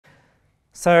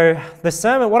So the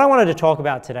sermon, what I wanted to talk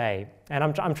about today, and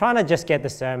I'm trying to just get the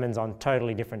sermons on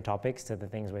totally different topics to the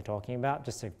things we're talking about,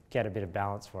 just to get a bit of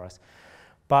balance for us.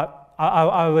 But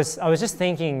I was just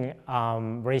thinking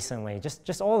recently,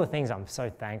 just all the things I'm so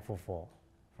thankful for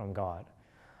from God.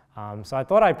 So I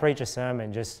thought I'd preach a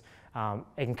sermon just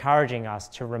encouraging us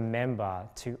to remember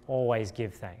to always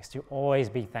give thanks, to always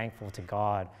be thankful to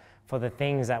God for the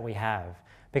things that we have.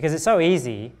 Because it's so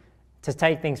easy to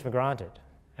take things for granted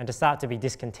and to start to be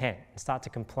discontent and start to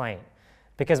complain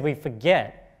because we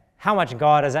forget how much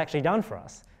God has actually done for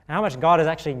us and how much God has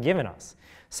actually given us.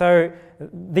 So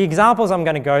the examples I'm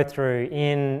going to go through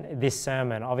in this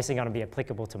sermon are obviously going to be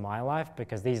applicable to my life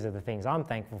because these are the things I'm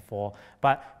thankful for.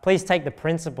 But please take the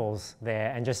principles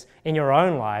there and just in your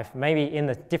own life, maybe in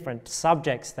the different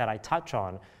subjects that I touch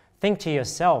on, think to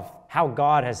yourself how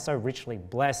God has so richly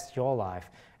blessed your life.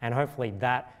 And hopefully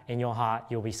that in your heart,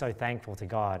 you'll be so thankful to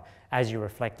God as you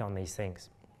reflect on these things.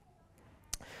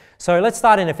 So let's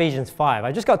start in Ephesians 5.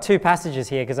 I just got two passages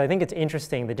here because I think it's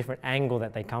interesting the different angle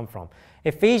that they come from.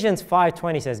 Ephesians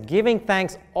 5:20 says, giving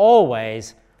thanks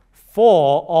always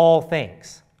for all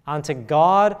things unto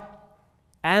God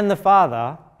and the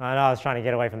Father. I know I was trying to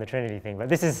get away from the Trinity thing, but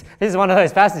this is one of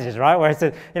those passages, right, where it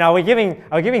says, are we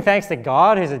giving thanks to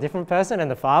God, who's a different person,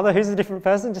 and the Father, who's a different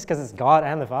person, just because it's God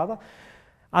and the Father?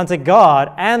 Unto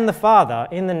God and the Father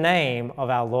in the name of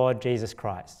our Lord Jesus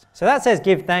Christ. So that says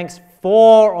give thanks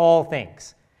for all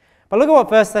things. But look at what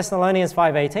 1 Thessalonians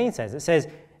 5:18 says. It says,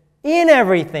 in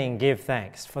everything give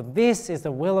thanks, for this is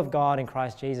the will of God in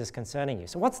Christ Jesus concerning you.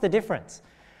 So what's the difference?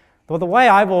 Well, the way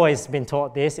I've always been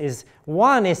taught this is,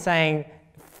 one is saying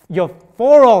you're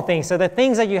for all things. So the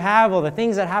things that you have or the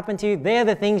things that happen to you, they're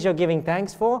the things you're giving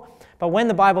thanks for. But when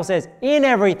the Bible says in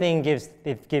everything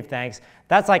give thanks,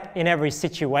 that's like in every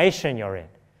situation you're in.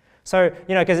 So,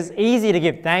 because it's easy to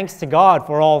give thanks to God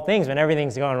for all things when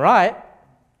everything's going right.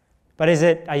 But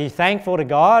are you thankful to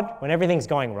God when everything's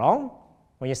going wrong?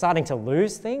 When you're starting to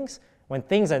lose things? When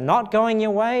things are not going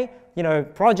your way?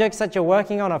 Projects that you're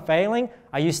working on are failing?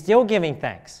 Are you still giving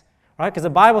thanks? Right? Because the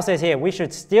Bible says here we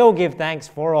should still give thanks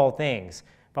for all things.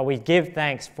 But we give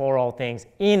thanks for all things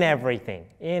in everything,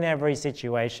 in every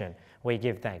situation. We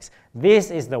give thanks. This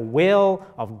is the will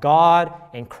of God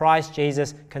in Christ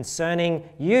Jesus concerning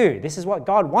you. This is what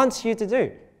God wants you to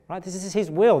do, right? This is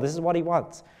His will. This is what He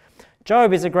wants.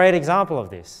 Job is a great example of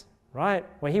this, right?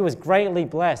 Where he was greatly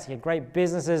blessed. He had great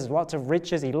businesses, lots of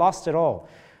riches. He lost it all.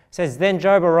 It says, then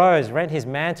Job arose, rent his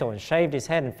mantle, and shaved his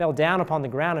head, and fell down upon the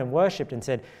ground and worshipped, and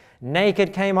said,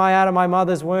 naked came I out of my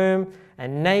mother's womb,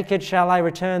 and naked shall I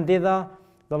return thither.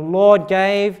 The Lord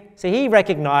gave. See, he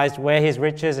recognized where his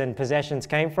riches and possessions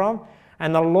came from.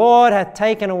 And the Lord hath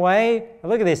taken away.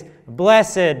 Look at this.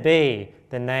 Blessed be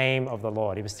the name of the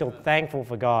Lord. He was still thankful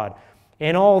for God.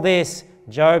 In all this,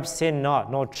 Job sinned not,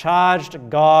 nor charged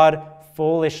God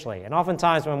foolishly. And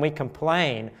oftentimes when we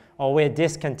complain or we're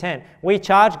discontent, we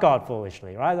charge God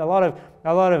foolishly, right? A lot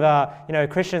of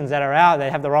Christians that are out, they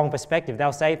have the wrong perspective.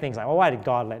 They'll say things like, well, why did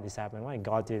God let this happen? Why did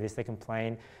God do this? They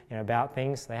complain about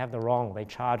things. They have the wrong. They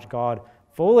charge God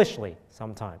foolishly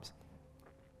sometimes.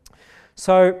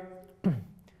 So,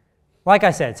 like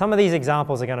I said, some of these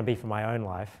examples are going to be from my own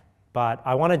life, but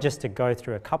I wanted just to go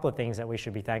through a couple of things that we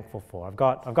should be thankful for. I've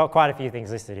got quite a few things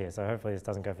listed here, so hopefully this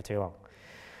doesn't go for too long.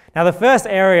 Now, the first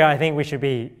area I think we should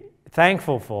be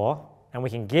thankful for, and we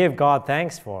can give God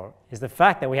thanks for, is the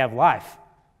fact that we have life.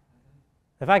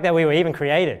 The fact that we were even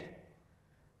created.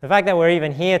 The fact that we're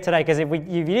even here today, because if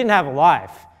you didn't have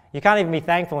life, you can't even be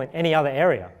thankful in any other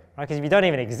area, right? Because if you don't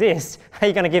even exist, how are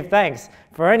you going to give thanks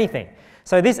for anything?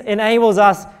 So this enables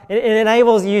us, it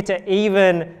enables you to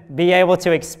even be able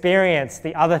to experience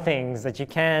the other things that you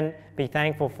can be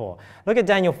thankful for. Look at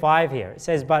Daniel 5 here. It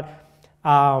says,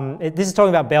 this is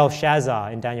talking about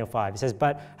Belshazzar in Daniel 5. It says,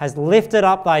 but has lifted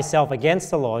up thyself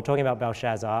against the Lord, talking about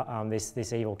Belshazzar,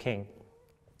 this evil king.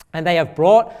 And they have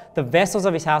brought the vessels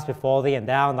of his house before thee, and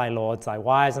thou and thy lords, thy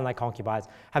wives and thy concubines,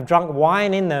 have drunk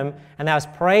wine in them, and thou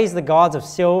hast praised the gods of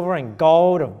silver and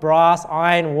gold, of brass,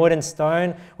 iron, wood, and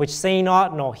stone, which see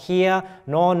not, nor hear,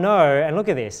 nor know. And look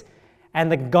at this. And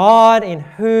the God in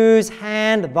whose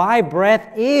hand thy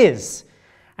breath is,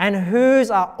 and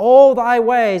whose are all thy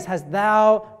ways, hast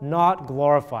thou not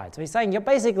glorified. So he's saying you're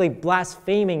basically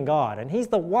blaspheming God, and he's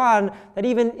the one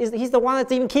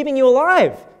that's even keeping you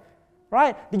alive.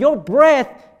 Right? Your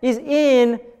breath is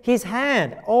in his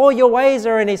hand. All your ways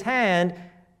are in his hand.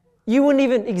 You wouldn't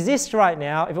even exist right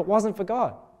now if it wasn't for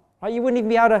God. Right? You wouldn't even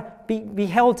be able to be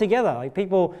held together. Like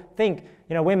people think,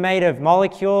 we're made of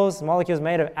molecules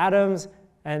made of atoms,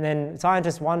 and then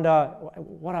scientists wonder,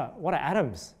 what are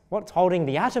atoms? What's holding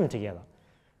the atom together?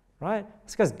 right?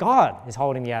 It's because God is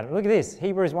holding the atom. Look at this,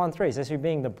 Hebrews 1:3 says, who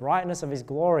being the brightness of his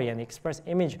glory and the express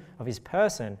image of his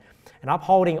person, and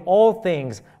upholding all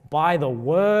things by the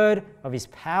word of his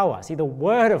power. See, the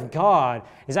word of God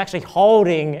is actually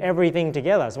holding everything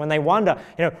together. So when they wonder,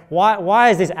 why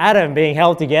is this atom being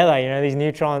held together? These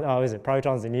neutrons,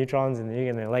 protons and neutrons and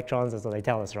the electrons, that's what they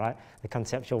tell us, right? The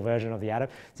conceptual version of the atom.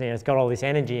 So it's got all this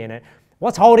energy in it.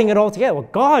 What's holding it all together? Well,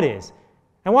 God is.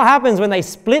 And what happens when they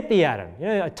split the atom?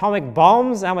 Atomic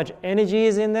bombs, how much energy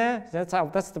is in there?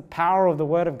 That's the power of the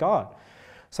word of God.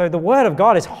 So the word of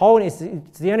God is holding,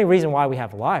 it's the only reason why we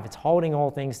have life. It's holding all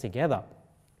things together.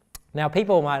 Now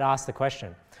people might ask the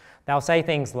question. They'll say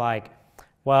things like,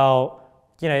 well,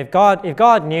 if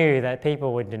God knew that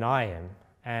people would deny him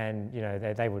and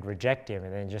they would reject him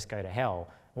and then just go to hell,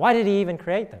 why did he even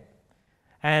create them?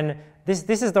 And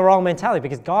this is the wrong mentality,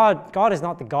 because God is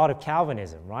not the God of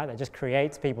Calvinism, right? That just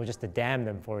creates people just to damn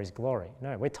them for his glory.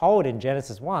 No, we're told in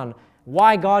Genesis 1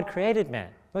 why God created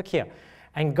man. Look here.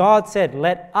 And God said,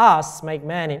 let us make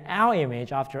man in our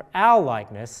image after our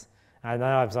likeness.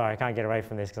 I'm sorry, I can't get away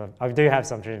from this because I do have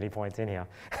some Trinity points in here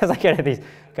as I go to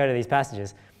these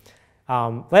passages.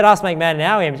 Let us make man in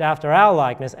our image after our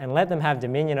likeness, and let them have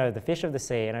dominion over the fish of the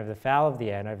sea, and over the fowl of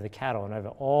the air, and over the cattle, and over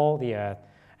all the earth,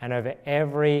 and over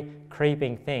every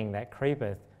creeping thing that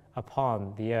creepeth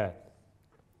upon the earth.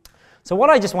 So what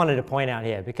I just wanted to point out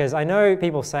here, because I know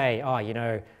people say,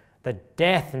 the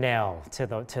death knell to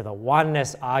the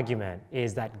oneness argument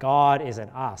is that God is an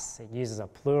us. It uses a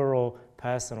plural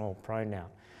personal pronoun.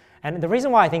 And the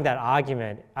reason why I think that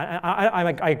argument,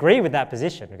 I agree with that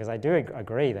position, because I do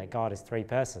agree that God is three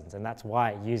persons, and that's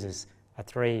why it uses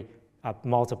a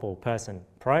multiple person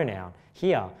pronoun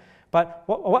here. But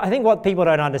I think what people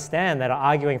don't understand that are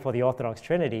arguing for the Orthodox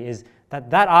Trinity is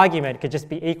that argument could just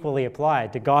be equally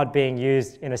applied to God being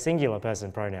used in a singular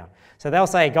person pronoun. So they'll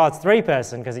say God's three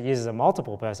person because it uses a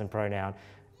multiple person pronoun.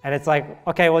 And it's like,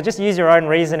 okay, well, just use your own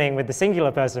reasoning with the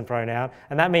singular person pronoun,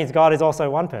 and that means God is also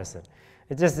one person.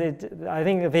 I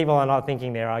think the people are not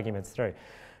thinking their arguments through.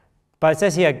 But it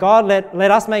says here, God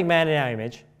let us make man in our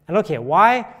image. And look here,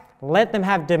 why? Let them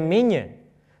have dominion.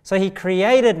 So he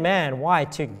created man, why?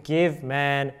 To give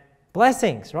man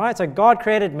blessings, right? So God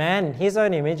created man in his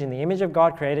own image. In the image of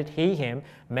God created he him.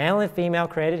 Male and female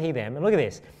created he them. And look at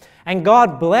this. And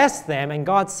God blessed them, and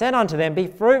God said unto them, be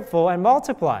fruitful and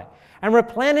multiply, and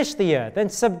replenish the earth,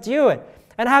 and subdue it,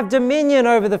 and have dominion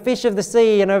over the fish of the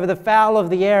sea, and over the fowl of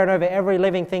the air, and over every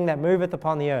living thing that moveth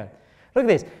upon the earth. Look at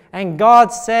this. And God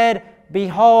said,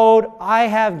 behold, I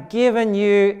have given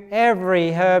you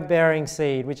every herb-bearing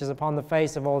seed, which is upon the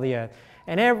face of all the earth,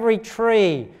 and every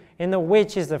tree in the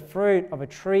which is the fruit of a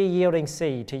tree yielding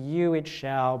seed, to you it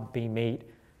shall be meat,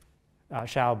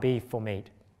 shall be for meat.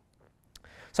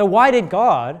 So why did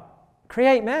God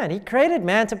create man? He created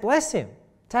man to bless him,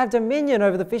 to have dominion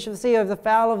over the fish of the sea, over the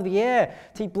fowl of the air,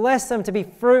 to bless them, to be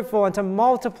fruitful and to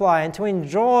multiply and to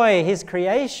enjoy his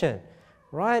creation,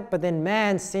 right? But then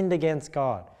man sinned against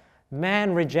God.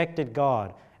 Man rejected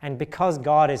God, and because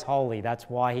God is holy, that's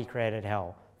why he created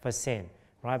hell, for sin,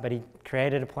 right? But he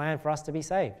created a plan for us to be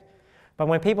saved. But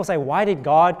when people say, why did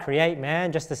God create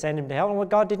man just to send him to hell? Well,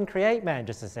 God didn't create man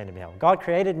just to send him to hell. God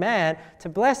created man to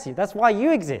bless you. That's why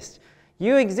you exist.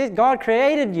 You exist. God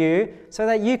created you so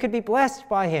that you could be blessed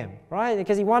by him, right?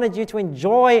 Because he wanted you to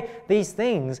enjoy these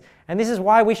things. And this is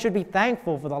why we should be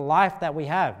thankful for the life that we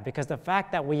have, because the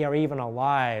fact that we are even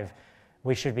alive,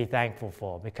 we should be thankful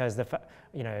for, because if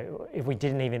we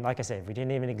didn't even, like I said, if we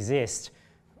didn't even exist,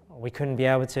 we couldn't be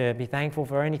able to be thankful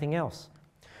for anything else.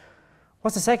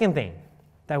 What's the second thing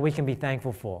that we can be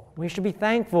thankful for? We should be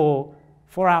thankful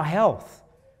for our health,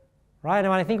 right? And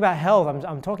when I think about health,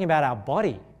 I'm talking about our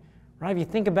body, right? If you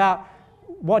think about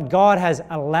what God has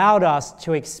allowed us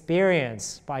to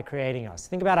experience by creating us,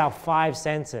 think about our five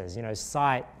senses,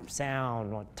 sight,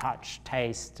 sound, or touch,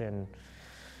 taste, and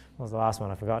what was the last one?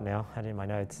 I forgot now. I had it in my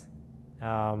notes.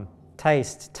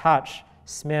 Taste, touch,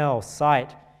 smell,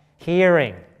 sight,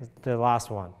 hearing is the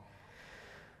last one.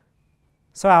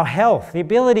 So our health, the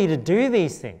ability to do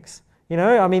these things,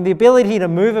 the ability to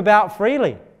move about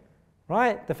freely,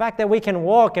 right? The fact that we can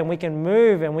walk and we can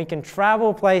move and we can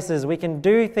travel places, we can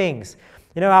do things.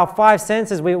 Our five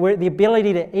senses, we're the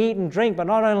ability to eat and drink, but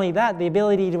not only that, the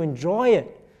ability to enjoy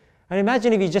it. And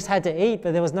imagine if you just had to eat,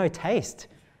 but there was no taste.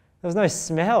 There was no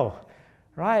smell,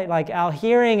 right? Like our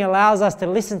hearing allows us to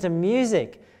listen to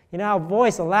music. Our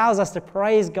voice allows us to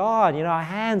praise God. Our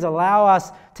hands allow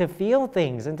us to feel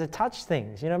things and to touch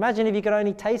things. Imagine if you could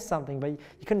only taste something, but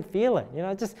you couldn't feel it.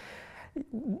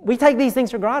 We take these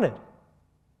things for granted.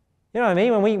 You know what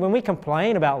I mean? When we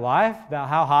complain about life, about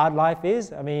how hard life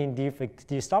is, I mean, do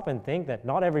you stop and think that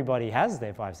not everybody has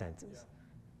their five senses,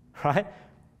 right?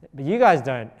 But you guys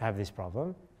don't have this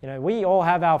problem. You know, we all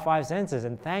have our five senses,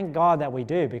 and thank God that we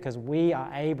do, because we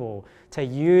are able to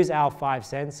use our five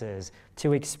senses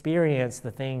to experience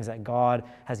the things that God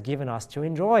has given us to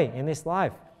enjoy in this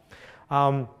life.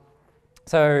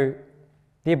 So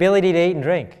the ability to eat and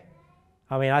drink.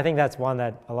 I mean, I think that's one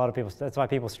that a lot of people, that's why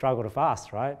people struggle to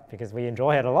fast, right? Because we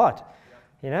enjoy it a lot,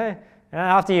 you know? And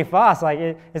after you fast, like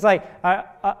it's like,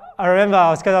 I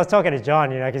remember because I was talking to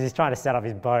John, you know, because he's trying to set up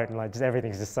his boat, and like just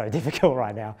everything's just so difficult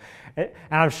right now. And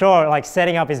I'm sure like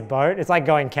setting up his boat, it's like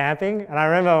going camping. And I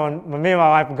remember when me and my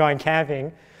wife were going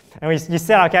camping, and you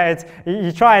set, okay,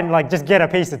 you try and like just get a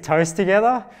piece of toast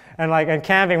together. And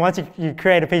camping, once you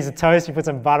create a piece of toast, you put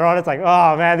some butter on it, it's like,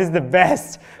 oh man, this is the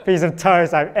best piece of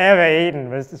toast I've ever eaten.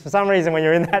 But for some reason, when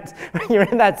you're in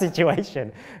that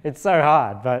situation, it's so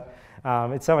hard, but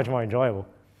it's so much more enjoyable.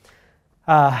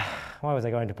 Why was I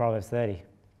going to Proverbs 30?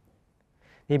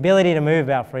 The ability to move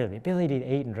about freely, the ability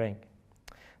to eat and drink,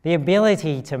 the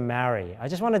ability to marry. I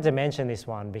just wanted to mention this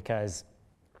one because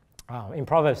in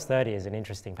Proverbs 30 is an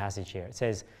interesting passage here. It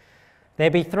says, there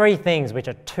be three things which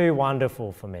are too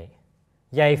wonderful for me,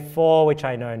 yea, four which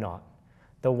I know not.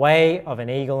 The way of an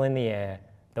eagle in the air,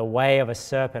 the way of a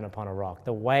serpent upon a rock,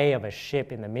 the way of a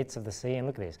ship in the midst of the sea, and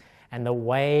look at this, and the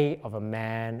way of a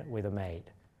man with a maid.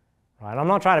 Right? I'm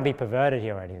not trying to be perverted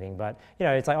here or anything, but you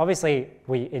know, it's like obviously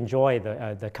we enjoy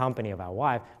the company of our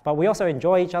wife, but we also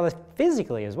enjoy each other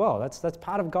physically as well. That's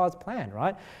part of God's plan,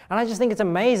 right? And I just think it's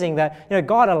amazing that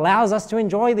God allows us to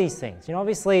enjoy these things. You know,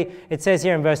 obviously it says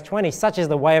here in verse 20, such is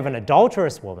the way of an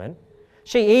adulterous woman.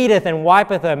 She eateth and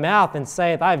wipeth her mouth and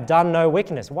saith, I have done no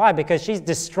wickedness. Why? Because she's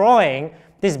destroying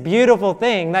this beautiful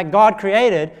thing that God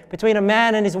created between a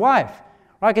man and his wife,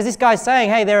 right? Because this guy's saying,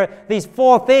 hey, there are these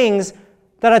four things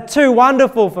that are too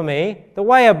wonderful for me, the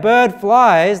way a bird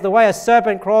flies, the way a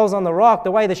serpent crawls on the rock, the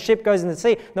way the ship goes in the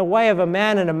sea, the way of a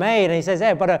man and a maid. And he says,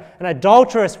 hey, but an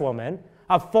adulterous woman,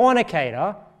 a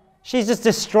fornicator, she's just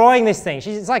destroying this thing.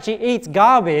 It's like she eats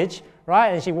garbage, right?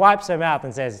 And she wipes her mouth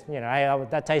and says, hey,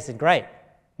 that tasted great.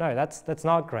 No, that's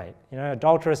not great.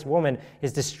 Adulterous woman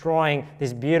is destroying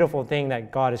this beautiful thing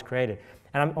that God has created.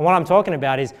 And what I'm talking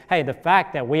about is, hey, the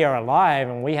fact that we are alive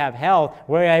and we have health,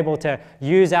 we're able to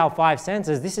use our five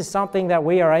senses. This is something that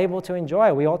we are able to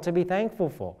enjoy. We ought to be thankful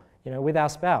for, with our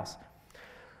spouse. The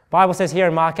Bible says here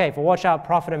in Mark 8, for what shall it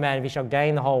profit a man if he shall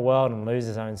gain the whole world and lose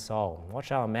his own soul? What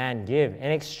shall a man give in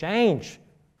exchange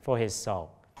for his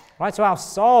soul? Right? So our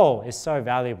soul is so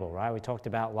valuable, right? We talked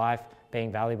about life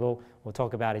being valuable. We'll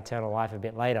talk about eternal life a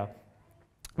bit later.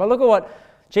 But look at what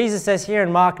Jesus says here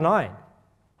in Mark 9.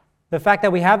 The fact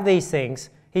that we have these things,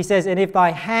 he says, and if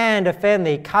thy hand offend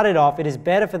thee, cut it off. It is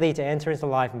better for thee to enter into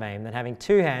life maimed than having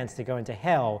two hands to go into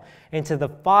hell, into the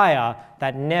fire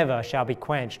that never shall be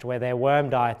quenched, where their worm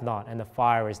dieth not, and the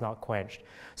fire is not quenched.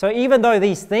 So even though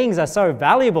these things are so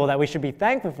valuable that we should be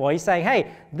thankful for, he's saying, hey,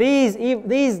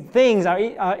 these things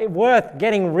are worth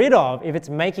getting rid of if it's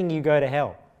making you go to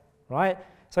hell, right?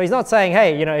 So he's not saying,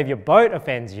 hey, if your boat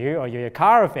offends you or your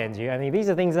car offends you. I mean, these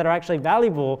are things that are actually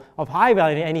valuable, of high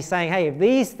value. And he's saying, hey, if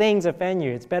these things offend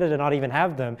you, it's better to not even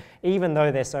have them, even though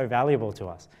they're so valuable to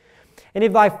us. And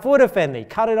if thy foot offend thee,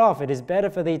 cut it off. It is better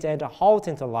for thee to enter halt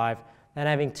into life than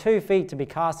having 2 feet to be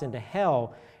cast into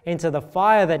hell, into the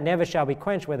fire that never shall be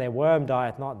quenched, where their worm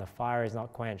dieth not, and the fire is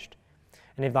not quenched.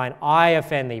 And if thine eye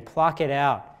offend thee, pluck it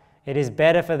out. It is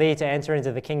better for thee to enter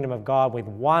into the kingdom of God with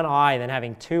one eye than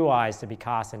having 2 eyes to be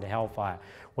cast into hellfire,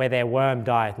 where their worm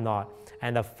dieth not,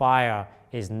 and the fire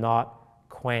is not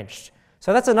quenched.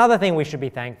 So that's another thing we should be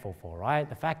thankful for, right?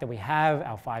 The fact that we have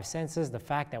our 5 senses, the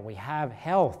fact that we have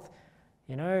health.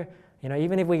 Even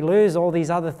if we lose all these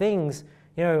other things,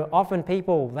 often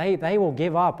people, they will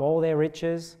give up all their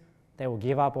riches, they will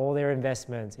give up all their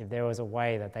investments if there was a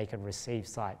way that they could receive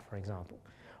sight, for example.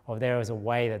 Or there was a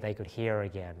way that they could hear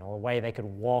again, or a way they could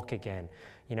walk again,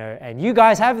 and you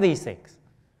guys have these things.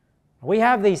 We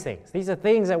have these things. These are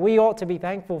things that we ought to be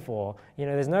thankful for.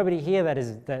 There's nobody here that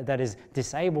is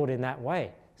disabled in that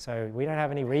way. So we don't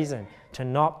have any reason to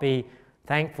not be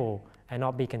thankful and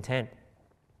not be content.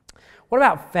 What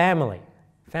about family?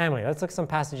 Family, let's look at some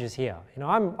passages here.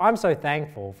 I'm so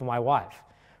thankful for my wife.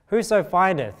 Whoso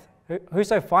findeth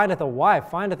a wife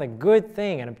findeth a good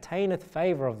thing and obtaineth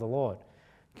favor of the Lord.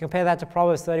 Compare that to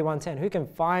Proverbs 31:10. Who can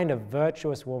find a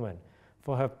virtuous woman?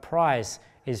 For her price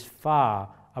is far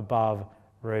above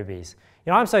rubies.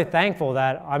 You know, I'm so thankful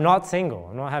that I'm not single.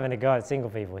 I'm not having to go at single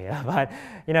people here, but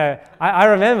you know, I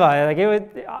remember, like it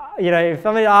would, you know, if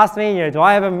somebody asked me, you know, do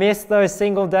I ever miss those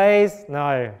single days?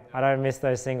 No, I don't miss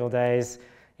those single days.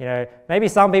 You know, maybe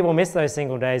some people miss those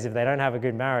single days if they don't have a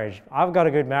good marriage. I've got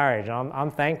a good marriage.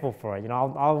 I'm thankful for it. You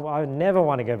know, I never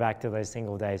want to go back to those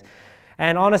single days.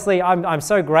 And honestly, I'm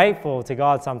so grateful to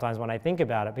God sometimes when I think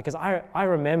about it, because I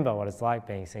remember what it's like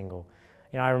being single.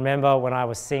 You know, I remember when I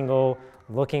was single,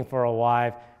 looking for a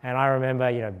wife, and I remember,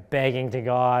 you know, begging to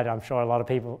God. I'm sure a lot of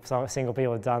people, some single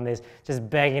people have done this, just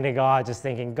begging to God, just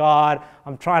thinking, God,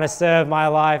 I'm trying to serve my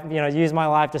life, you know, use my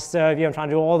life to serve you. I'm trying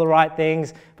to do all the right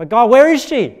things. But God, where is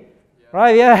she? Yeah.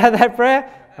 Right? Yeah, had that prayer?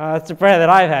 That's the prayer that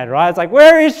I've had, right? It's like,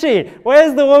 where is she?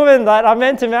 Where's the woman that I'm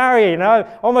meant to marry? You know,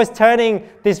 almost turning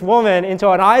this woman into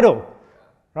an idol,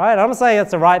 right? I'm not saying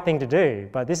that's the right thing to do,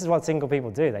 but this is what single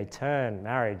people do. They turn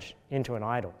marriage into an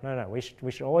idol. No, we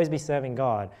should always be serving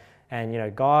God, and you know,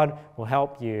 God will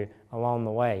help you along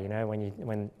the way. You know,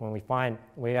 when we find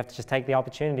we have to just take the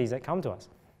opportunities that come to us.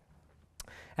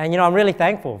 And you know, I'm really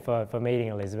thankful for meeting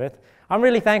Elizabeth. I'm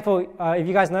really thankful, if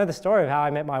you guys know the story of how I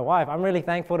met my wife, I'm really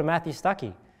thankful to Matthew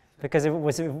Stuckey, because if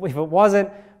it wasn't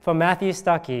for Matthew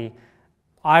Stuckey,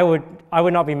 I would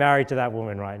not be married to that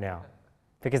woman right now.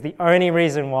 Because the only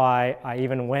reason why I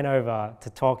even went over to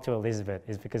talk to Elizabeth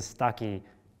is because Stuckey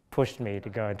pushed me to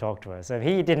go and talk to her. So if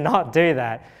he did not do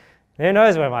that, who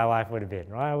knows where my life would have been,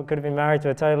 right? I could have been married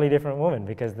to a totally different woman,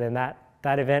 because then that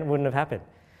event wouldn't have happened.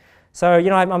 So, you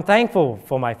know, I'm thankful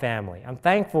for my family. I'm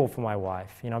thankful for my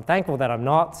wife. You know, I'm thankful that I'm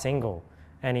not single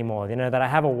anymore. You know, that I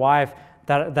have a wife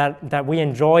that we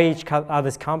enjoy each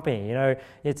other's company. You know,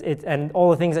 and all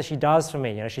the things that she does for me.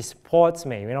 You know, she supports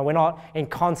me. You know, we're not in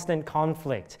constant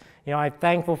conflict. You know, I'm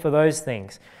thankful for those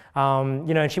things. You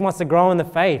know, and she wants to grow in the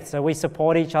faith, so we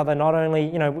support each other. Not only,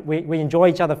 you know, we enjoy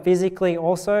each other physically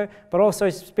also, but also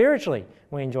spiritually.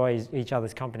 We enjoy each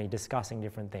other's company, discussing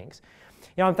different things.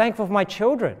 You know, I'm thankful for my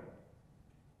children.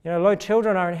 You know, lo,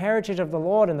 children are an heritage of the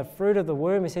Lord, and the fruit of the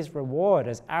womb is his reward.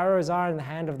 As arrows are in the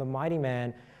hand of the mighty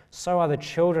man, so are the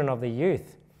children of the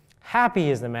youth.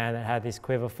 Happy is the man that hath his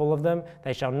quiver full of them.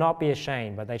 They shall not be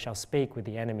ashamed, but they shall speak with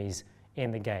the enemies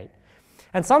in the gate.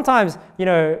 And sometimes, you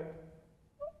know,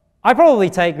 I probably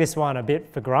take this one a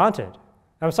bit for granted.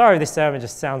 I'm sorry if this sermon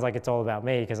just sounds like it's all about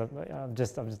me, because I'm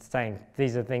just saying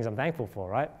these are the things I'm thankful for,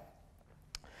 right?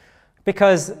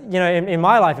 Because, you know, in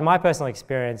my life, in my personal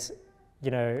experience, you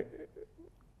know,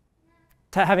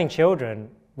 having children,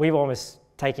 we've almost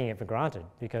taking it for granted,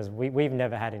 because we've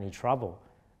never had any trouble,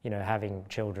 you know, having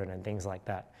children and things like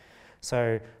that.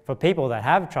 So for people that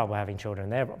have trouble having children,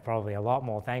 they're probably a lot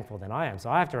more thankful than I am. So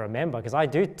I have to remember, because I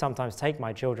do sometimes take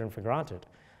my children for granted,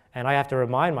 and I have to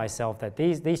remind myself that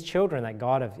these children that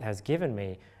God has given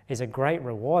me is a great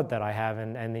reward that I have,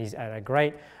 and these a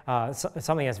great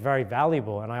something that's very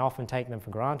valuable, and I often take them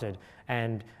for granted,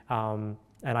 and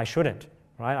I shouldn't,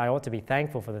 right? I ought to be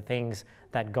thankful for the things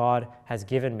that God has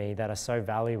given me that are so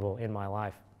valuable in my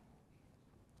life.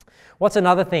 What's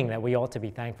another thing that we ought to be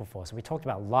thankful for? So we talked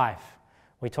about life.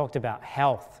 We talked about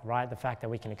health, right? The fact that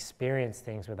we can experience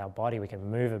things with our body, we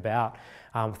can move about.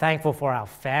 Thankful for our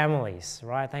families,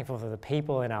 right? Thankful for the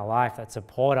people in our life that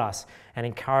support us and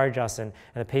encourage us, and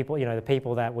the people, you know, the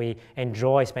people that we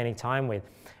enjoy spending time with.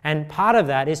 And part of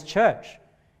that is church.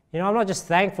 You know, I'm not just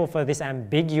thankful for this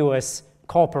ambiguous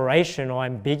corporation or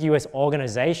ambiguous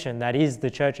organization that is the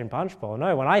church in Punchbowl.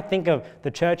 No, when I think of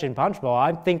the church in Punchbowl,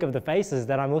 I think of the faces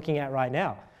that I'm looking at right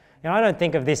now. You know, I don't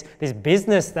think of this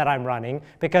business that I'm running,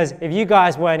 because if you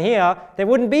guys weren't here, there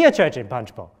wouldn't be a church in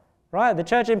Punchbowl, right? The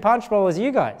church in Punchbowl is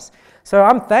you guys. So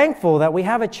I'm thankful that we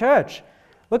have a church.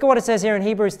 Look at what it says here in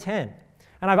Hebrews 10.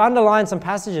 And I've underlined some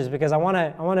passages because I want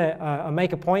to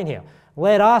make a point here.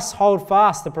 Let us hold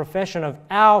fast the profession of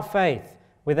our faith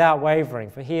without wavering,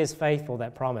 for he is faithful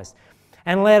that promised.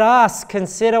 And let us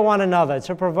consider one another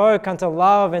to provoke unto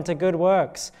love and to good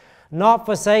works, not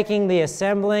forsaking the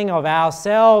assembling of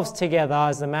ourselves together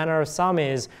as the manner of some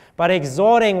is, but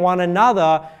exhorting one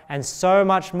another, and so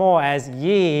much more as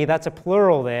ye, that's a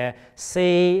plural there,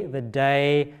 see the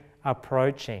day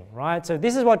approaching, right? So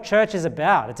this is what church is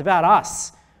about. It's about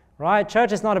us, right?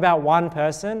 Church is not about one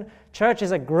person. Church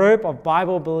is a group of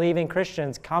Bible-believing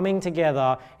Christians coming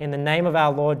together in the name of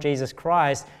our Lord Jesus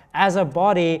Christ as a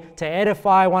body to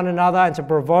edify one another and to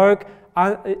provoke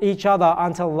each other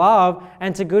unto love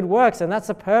and to good works. And that's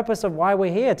the purpose of why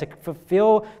we're here, to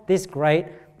fulfill this great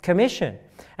commission.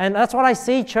 And that's what I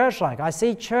see church like. I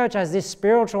see church as this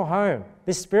spiritual home,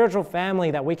 this spiritual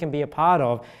family that we can be a part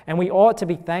of. And we ought to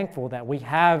be thankful that we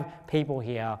have people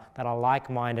here that are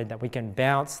like-minded, that we can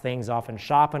bounce things off and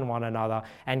sharpen one another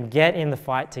and get in the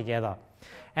fight together.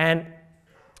 And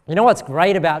you know what's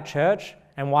great about church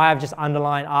and why I've just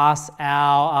underlined us,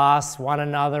 us, one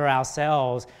another,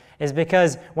 ourselves, is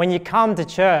because when you come to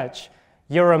church,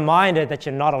 you're reminded that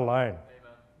you're not alone. Amen.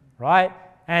 Right?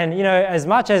 And, as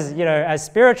much as, as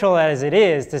spiritual as it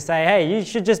is to say, hey, you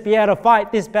should just be able to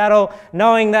fight this battle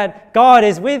knowing that God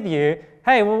is with you.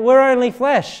 Hey, well, we're only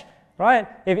flesh, right?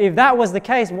 If that was the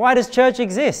case, why does church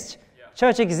exist? Yeah.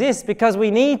 Church exists because we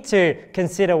need to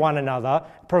consider one another,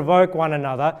 provoke one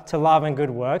another to love and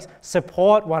good works,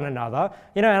 support one another,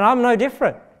 and I'm no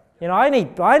different. I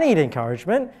need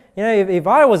encouragement. If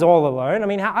I was all alone,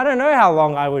 I don't know how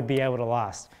long I would be able to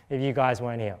last if you guys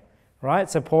weren't here. Right?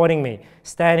 Supporting me,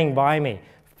 standing by me,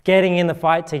 getting in the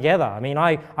fight together.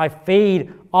 I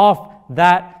feed off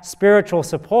that spiritual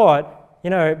support,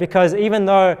 because even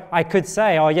though I could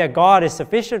say, oh yeah, God is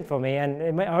sufficient for me,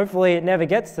 and hopefully it never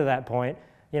gets to that point,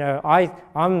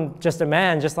 I'm just a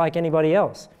man just like anybody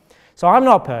else. So I'm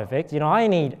not perfect. I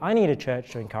need a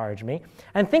church to encourage me.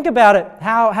 And think about it,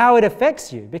 how it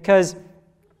affects you, because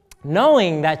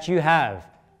knowing that you have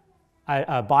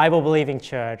a Bible-believing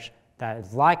church that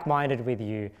is like-minded with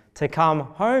you to come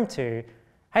home to,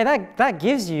 hey, that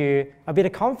gives you a bit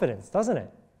of confidence, doesn't it?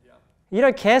 Yeah. You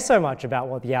don't care so much about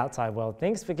what the outside world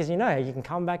thinks because you can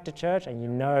come back to church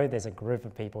and there's a group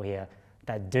of people here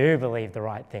that do believe the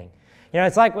right thing.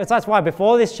 That's why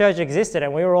before this church existed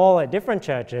and we were all at different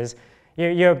churches,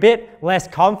 you're a bit less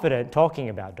confident talking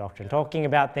about doctrine, talking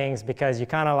about things because you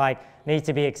kind of need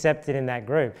to be accepted in that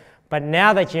group. But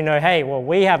now that hey, well,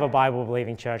 we have a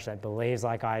Bible-believing church that believes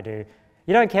like I do,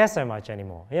 you don't care so much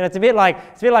anymore. It's a bit like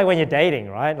when you're dating,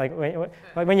 right? Like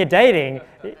when you're dating,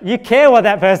 you care what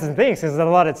that person thinks because there's a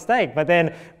lot at stake. But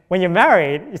then when you're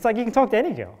married, it's like you can talk to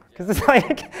any girl because it's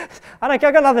like I've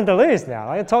got nothing to lose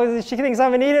now. She thinks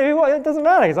I'm an idiot. It doesn't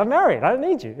matter because I'm married. I don't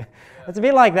need you. It's a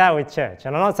bit like that with church,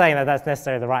 and I'm not saying that that's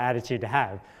necessarily the right attitude to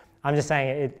have. I'm just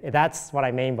saying that's what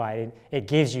I mean by it. It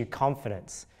gives you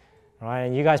confidence. Right?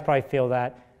 And you guys probably feel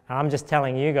that. And I'm just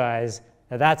telling you guys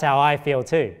that that's how I feel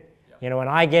too. Yeah. When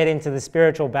I get into the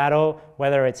spiritual battle,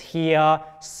 whether it's here,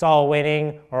 soul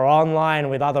winning, or online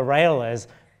with other railers,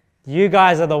 you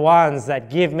guys are the ones that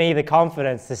give me the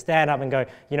confidence to stand up and go,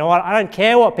 you know what, I don't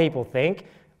care what people think.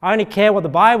 I only care what the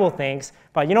Bible thinks.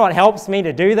 But you know what helps me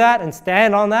to do that and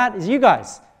stand on that is you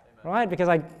guys. Amen. Right?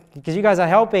 Because you guys are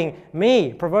helping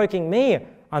me, provoking me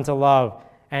unto love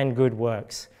and good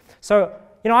works. So,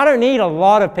 I don't need a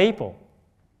lot of people.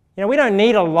 We don't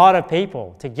need a lot of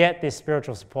people to get this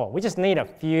spiritual support. We just need a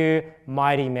few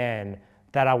mighty men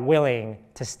that are willing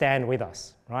to stand with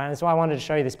us, right? And that's why I wanted to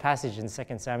show you this passage in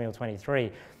 2 Samuel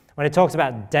 23 when it talks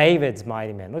about David's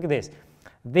mighty men. Look at this.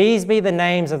 These be the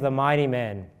names of the mighty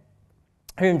men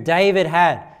whom David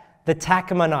had, the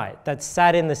Tachmonite that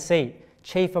sat in the seat,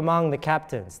 chief among the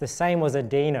captains. The same was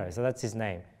Adino, so that's his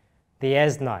name, the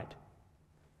Eznite.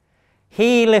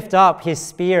 He lifted up his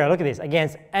spear, look at this,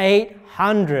 against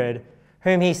 800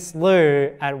 whom he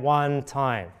slew at one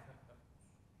time.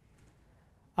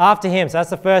 After him, so that's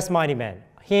the first mighty man.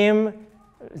 Him,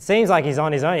 it seems like he's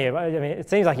on his own here. It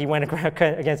seems like he went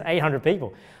against 800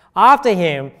 people. After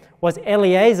him was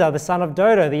Eleazar, the son of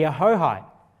Dodo, the Ahohite,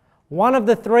 one of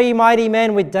the three mighty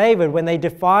men with David when they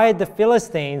defied the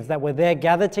Philistines that were there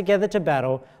gathered together to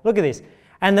battle. Look at this.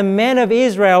 And the men of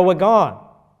Israel were gone.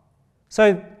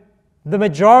 So the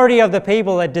majority of the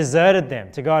people had deserted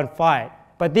them to go and fight.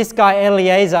 But this guy,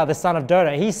 Eleazar, the son of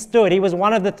Dodo, he was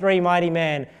one of the three mighty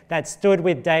men that stood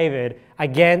with David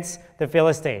against the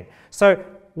Philistine. So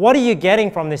what are you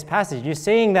getting from this passage? You're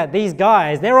seeing that these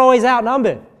guys, they're always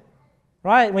outnumbered,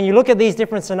 right? When you look at these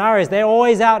different scenarios, they're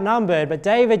always outnumbered, but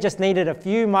David just needed a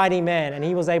few mighty men, and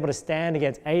he was able to stand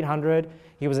against 800.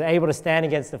 He was able to stand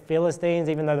against the Philistines,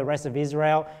 even though the rest of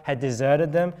Israel had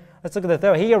deserted them. Let's look at the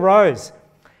third. He arose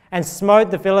and smote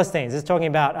the Philistines. This is talking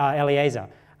about Eleazar,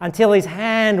 until his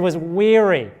hand was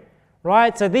weary,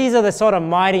 right? So these are the sort of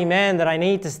mighty men that I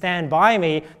need to stand by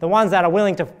me, the ones that are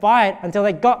willing to fight until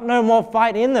they got no more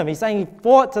fight in them. He's saying he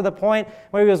fought to the point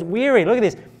where he was weary. Look at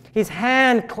this. His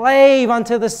hand clave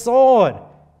unto the sword.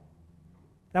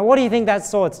 Now, what do you think that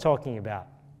sword's talking about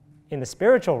in the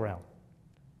spiritual realm?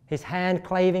 His hand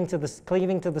cleaving to the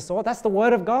sword? That's the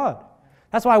word of God.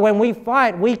 That's why when we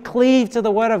fight, we cleave to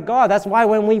the Word of God. That's why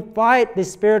when we fight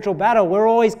this spiritual battle, we're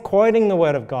always quoting the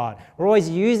Word of God. We're always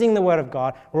using the Word of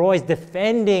God. We're always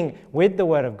defending with the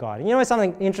Word of God. And you know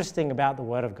something interesting about the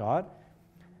Word of God?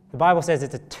 The Bible says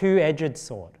it's a two-edged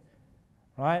sword,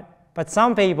 right? But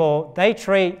some people, they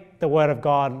treat the Word of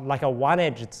God like a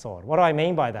one-edged sword. What do I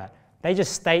mean by that? They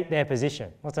just state their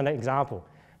position. What's an example?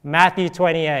 Matthew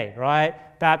 28,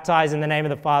 right? baptized in the name of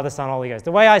the Father, Son, Holy Ghost.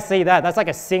 The way I see that, that's like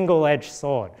a single-edged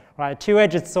sword, right? A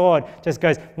two-edged sword just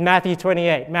goes Matthew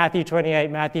 28, Matthew 28,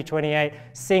 Matthew 28,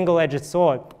 single-edged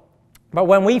sword. But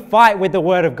when we fight with the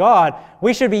Word of God,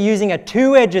 we should be using a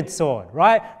two-edged sword,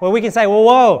 right? Where we can say, well,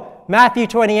 whoa, Matthew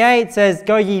 28 says,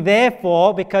 go ye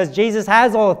therefore, because Jesus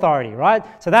has all authority, right?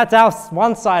 So that's our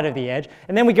one side of the edge.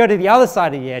 And then we go to the other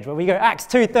side of the edge, where we go Acts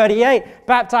 2:38,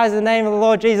 baptize in the name of the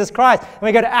Lord Jesus Christ. And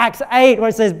we go to Acts 8, where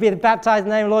it says, be baptized in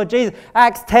the name of the Lord Jesus.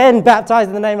 Acts 10, baptized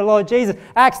in the name of the Lord Jesus.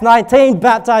 Acts 19,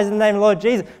 baptized in the name of the Lord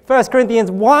Jesus. 1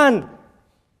 Corinthians 1,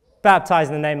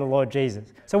 baptized in the name of the Lord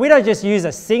Jesus. So we don't just use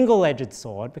a single-edged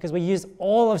sword, because we use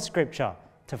all of Scripture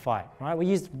to fight, right? We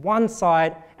use one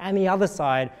side and the other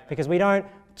side because we don't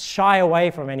shy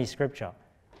away from any Scripture.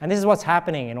 And this is what's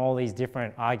happening in all these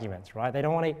different arguments, right? They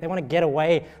want to get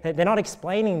away. They're not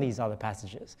explaining these other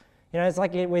passages. You know, it's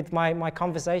like with my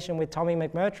conversation with Tommy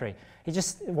McMurtry.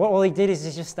 All he did is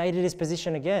he just stated his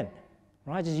position again,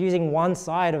 right? Just using one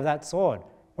side of that sword.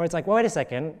 Where it's like, well, wait a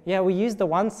second, yeah, we use the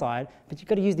one side, but you've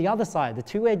got to use the other side, the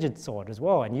two-edged sword as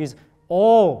well, and use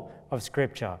all of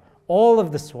Scripture, all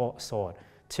of the sword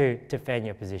to defend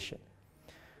your position.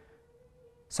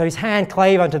 So his hand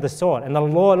clave unto the sword, and the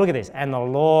Lord, look at this, and the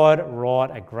Lord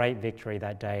wrought a great victory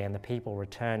that day, and the people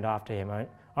returned after him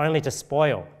only to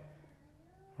spoil,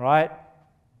 right?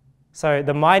 So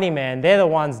the mighty men, they're the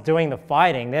ones doing the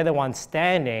fighting, they're the ones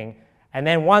standing. And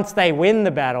then once they win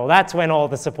the battle, that's when all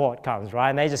the support comes, right?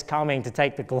 And they're just coming to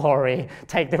take the glory,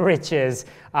 take the riches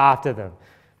after them.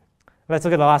 Let's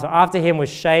look at the last one. After him was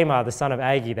Shammah, the son of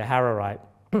Agi, the Hararite.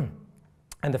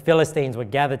 And the Philistines were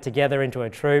gathered together into a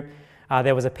troop.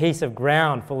 There was a piece of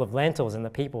ground full of lentils, and the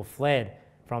people fled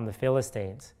from the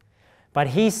Philistines. But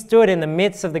he stood in the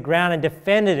midst of the ground and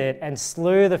defended it and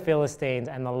slew the Philistines,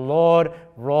 and the Lord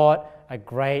wrought a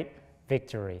great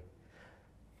victory.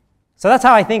 So that's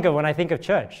how I think of when I think of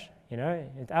church. You know,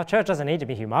 our church doesn't need to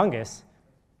be humongous,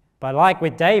 but like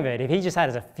with David, if he just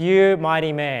had a few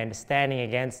mighty men standing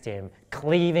against him,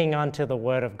 cleaving unto the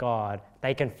word of God,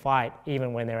 they can fight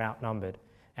even when they're outnumbered.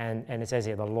 And it says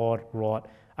here, the Lord wrought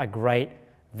a great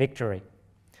victory.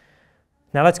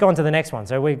 Now let's go on to the next one.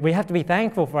 So we have to be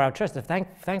thankful for our church,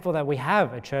 thankful that we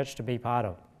have a church to be part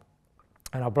of.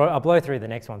 And I'll blow through the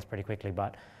next ones pretty quickly,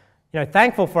 but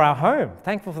thankful for our home,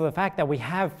 thankful for the fact that we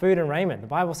have food and raiment. The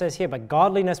Bible says here, but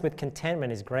godliness with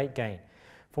contentment is great gain.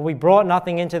 For we brought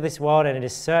nothing into this world, and it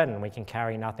is certain we can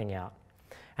carry nothing out.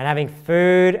 And having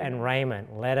food and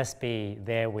raiment, let us be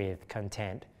therewith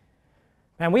content.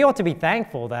 And we ought to be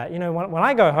thankful that, when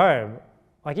I go home,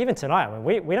 like even tonight,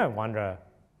 we don't wonder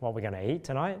what we're going to eat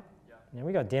tonight. Yeah.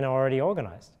 We got dinner already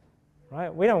organized,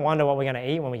 right? We don't wonder what we're going to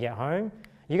eat when we get home.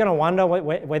 You're going to wonder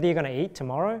whether you're going to eat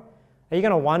tomorrow. Are you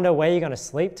going to wonder where you're going to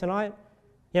sleep tonight?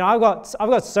 I've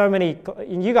got so many.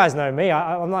 You guys know me.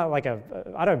 I'm not like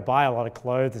I don't buy a lot of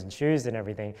clothes and shoes and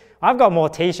everything. I've got more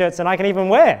T-shirts than I can even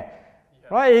wear. Yeah.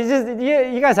 Right?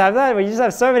 You guys have that, where you just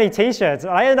have so many T-shirts.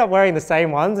 I end up wearing the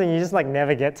same ones, and you just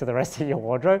never get to the rest of your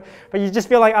wardrobe. But you just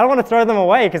feel like I don't want to throw them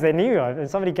away because they're new, and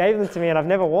somebody gave them to me, and I've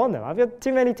never worn them. I've got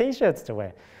too many T-shirts to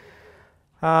wear.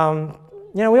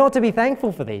 We ought to be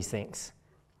thankful for these things.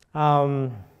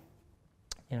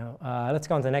 Let's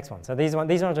go on to the next one. So these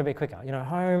ones are a bit quicker.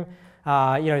 Home,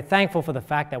 thankful for the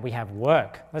fact that we have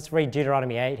work. Let's read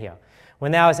Deuteronomy 8 here.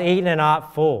 When thou hast eaten and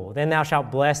art full, then thou shalt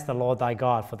bless the Lord thy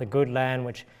God for the good land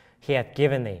which he hath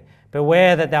given thee.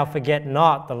 Beware that thou forget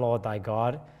not the Lord thy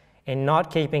God in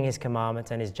not keeping his commandments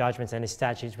and his judgments and his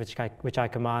statutes which I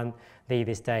command thee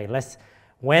this day. Lest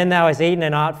when thou hast eaten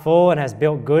and art full and hast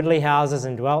built goodly houses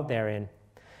and dwelt therein,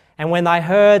 and when thy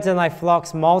herds and thy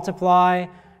flocks multiply,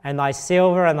 and thy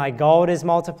silver and thy gold is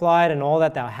multiplied, and all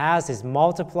that thou hast is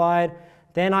multiplied,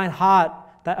 then thine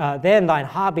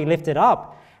heart be lifted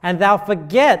up, and thou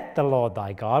forget the Lord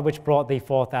thy God, which brought thee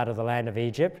forth out of the land of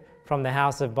Egypt, from the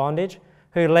house of bondage,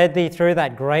 who led thee through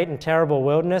that great and terrible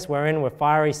wilderness, wherein were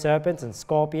fiery serpents and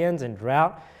scorpions and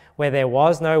drought, where there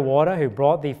was no water, who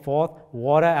brought thee forth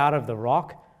water out of the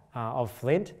rock of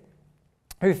flint,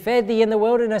 who fed thee in the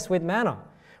wilderness with manna,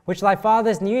 which thy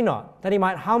fathers knew not, that he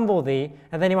might humble thee,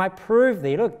 and that he might prove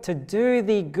thee, to do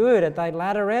thee good at thy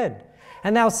latter end.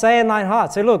 And thou say in thine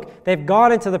heart, so look, they've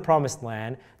gone into the promised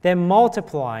land, they're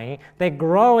multiplying, they're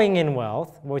growing in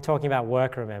wealth. We're talking about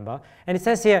work, remember. And it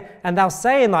says here, and thou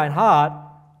say in thine heart,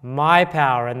 my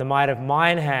power and the might of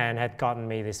mine hand hath gotten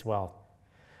me this wealth.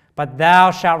 But thou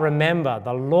shalt remember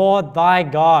the Lord thy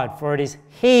God, for it is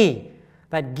he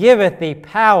that giveth thee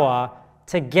power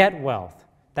to get wealth,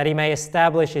 that he may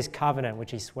establish his covenant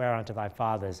which he sware unto thy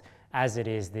fathers, as it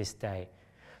is this day.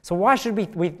 So why should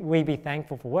we be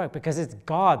thankful for work? Because it's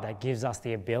God that gives us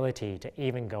the ability to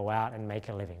even go out and make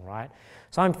a living, right?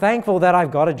 So I'm thankful that I've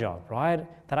got a job, right?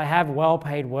 That I have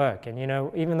well-paid work. And,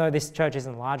 even though this church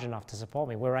isn't large enough to support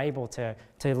me, we're able to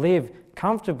live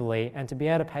comfortably and to be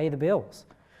able to pay the bills.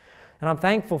 And I'm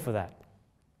thankful for that.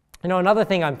 Another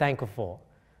thing I'm thankful for,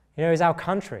 is our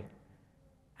country.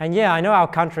 And yeah, I know our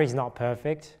country's not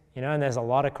perfect, and there's a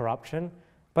lot of corruption,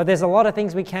 but there's a lot of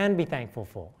things we can be thankful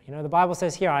for. The Bible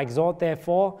says here, I exhort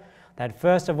therefore that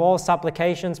first of all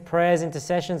supplications, prayers,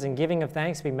 intercessions, and giving of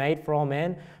thanks be made for all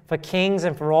men, for kings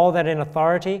and for all that in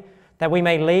authority, that we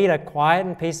may lead a quiet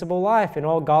and peaceable life in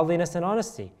all godliness and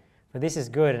honesty. For this is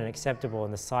good and acceptable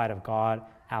in the sight of God,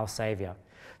 our Savior.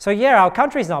 So yeah, our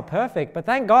country's not perfect, but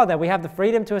thank God that we have the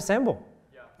freedom to assemble.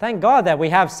 Yeah. Thank God that we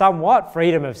have somewhat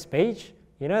freedom of speech,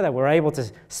 that we're able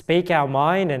to speak our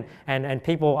mind and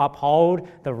people uphold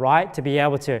the right to be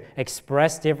able to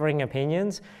express differing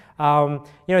opinions.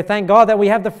 Thank God that we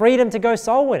have the freedom to go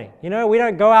soul winning. We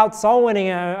don't go out soul winning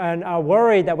and are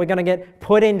worried that we're going to get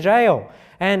put in jail.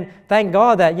 And thank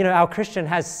God that, our Christian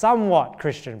has somewhat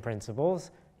Christian principles,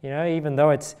 even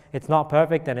though it's not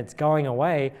perfect and it's going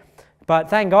away. But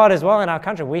thank God as well in our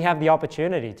country, we have the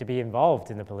opportunity to be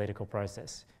involved in the political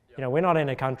process. We're not in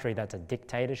a country that's a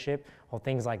dictatorship or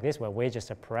things like this where we're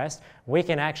just oppressed. We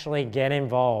can actually get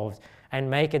involved and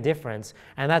make a difference.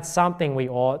 And that's something we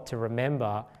ought to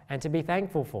remember and to be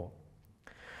thankful for.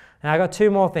 Now, I've got two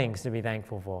more things to be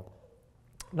thankful for.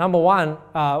 Number one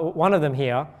of them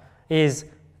here is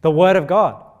the Word of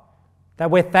God.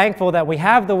 That we're thankful that we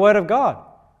have the Word of God.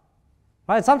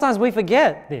 Right? Sometimes we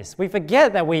forget this. We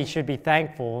forget that we should be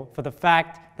thankful for the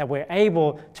fact that we're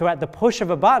able to, at the push of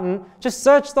a button, just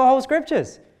search the whole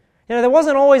Scriptures. There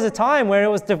wasn't always a time where it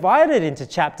was divided into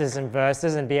chapters and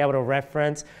verses and be able to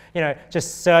reference,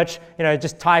 just search,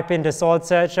 just type into Sword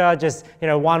Searcher, just,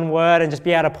 one word and just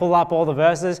be able to pull up all the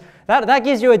verses. That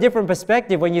gives you a different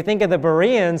perspective when you think of the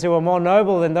Bereans who were more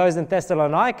noble than those in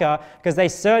Thessalonica because they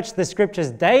searched the Scriptures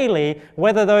daily,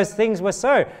 whether those things were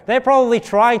so. They're probably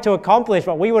trying to accomplish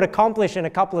what we would accomplish in a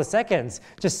couple of seconds,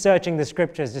 just searching the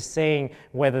Scriptures, just seeing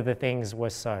whether the things were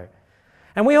so.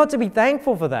 And we ought to be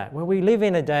thankful for that, where we live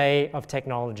in a day of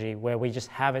technology where we just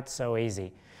have it so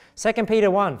easy. 2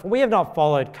 Peter 1, for we have not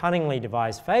followed cunningly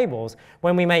devised fables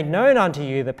when we made known unto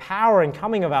you the power and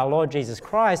coming of our Lord Jesus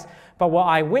Christ, but were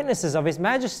eyewitnesses of his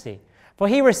majesty. For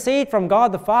he received from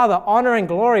God the Father honor and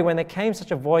glory when there came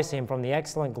such a voice to him from the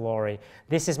excellent glory,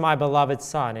 this is my beloved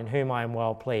Son, in whom I am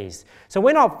well pleased. So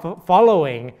we're not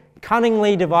following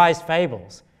cunningly devised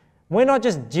fables. We're not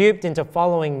just duped into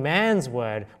following man's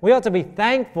word. We ought to be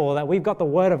thankful that we've got the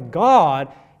Word of God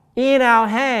in our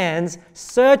hands,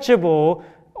 searchable,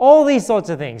 all these sorts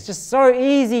of things. Just so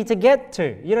easy to get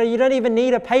to. You don't even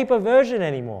need a paper version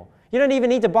anymore. You don't even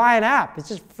need to buy an app. It's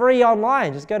just free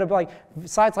online. Just go to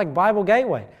sites like Bible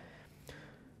Gateway.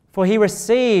 For he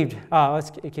received,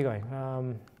 let's keep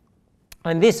going.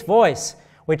 And this voice,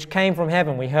 which came from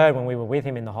heaven, we heard when we were with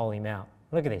him in the Holy Mount.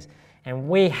 Look at this. And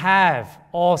we have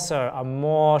also a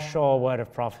more sure word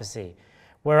of prophecy,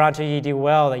 whereunto ye do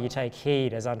well that you take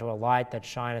heed as unto a light that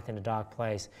shineth in a dark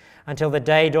place, until the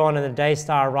day dawn and the day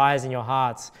star arise in your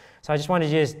hearts. So I just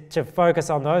wanted you to focus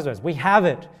on those words. We have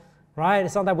it, right?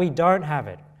 It's not that we don't have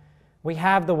it. We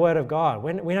have the Word of God.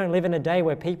 We don't live in a day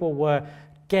where people were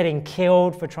getting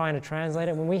killed for trying to translate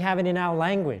it, when we have it in our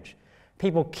language.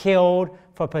 People killed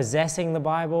for possessing the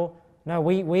Bible. No,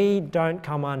 we don't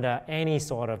come under any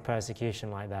sort of persecution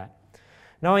like that.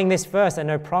 Knowing this first, that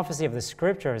no prophecy of the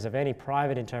Scripture is of any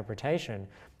private interpretation,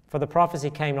 for the prophecy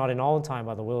came not in old time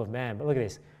by the will of man. But look at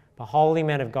this. The holy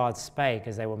men of God spake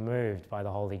as they were moved by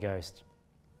the Holy Ghost.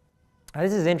 Now,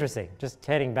 this is interesting, just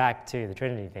heading back to the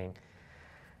Trinity thing,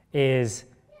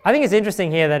 I think it's interesting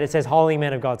here that it says holy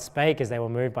men of God spake as they were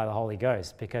moved by the Holy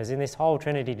Ghost, because in this whole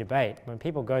Trinity debate, when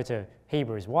people go to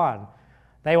Hebrews 1,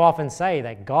 they often say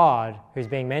that God, who's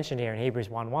being mentioned here in Hebrews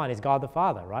 1:1, is God the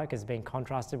Father, right? Because it's being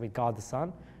contrasted with God the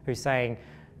Son, who's saying,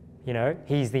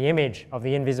 he's the image of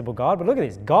the invisible God. But look at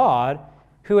this. God,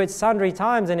 who at sundry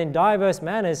times and in diverse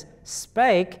manners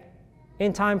spake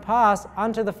in time past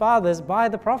unto the fathers by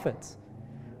the prophets.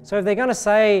 So if they're going to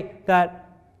say that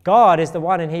God is the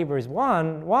one in Hebrews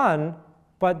 1:1,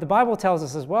 but the Bible tells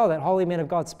us as well that holy men of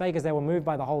God spake as they were moved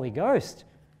by the Holy Ghost.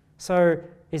 So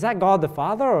is that God the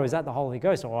Father, or is that the Holy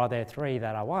Ghost, or are there three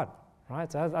that are one? Right?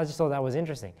 So I just thought that was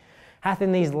interesting. Hath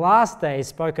in these last days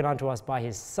spoken unto us by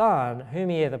his Son, whom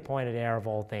he hath appointed heir of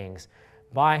all things,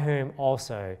 by whom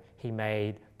also he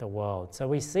made the world. So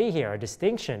we see here a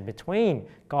distinction between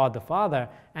God the Father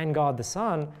and God the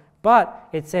Son, but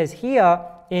it says here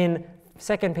in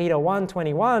 2 Peter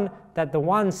 1:21 that the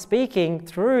one speaking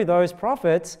through those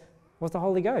prophets was the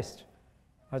Holy Ghost.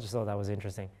 I just thought that was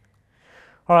interesting.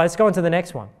 All right, let's go on to the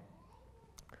next one.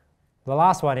 The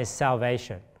last one is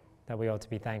salvation that we ought to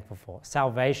be thankful for.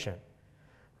 Salvation.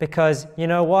 Because you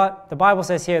know what? The Bible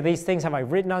says here, these things have I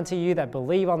written unto you that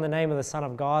believe on the name of the Son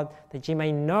of God, that ye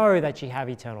may know that ye have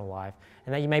eternal life,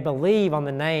 and that ye may believe on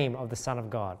the name of the Son of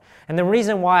God. And the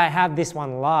reason why I have this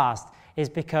one last is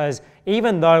because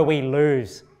even though we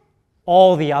lose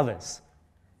all the others,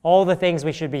 all the things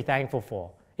we should be thankful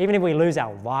for, even if we lose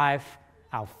our life,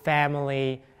 our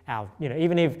family,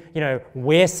 even if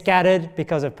we're scattered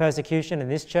because of persecution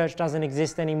and this church doesn't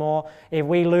exist anymore, if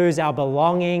we lose our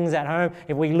belongings at home,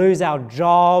 if we lose our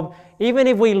job, even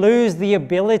if we lose the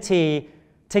ability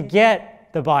to get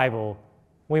the Bible,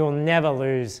 we will never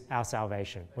lose our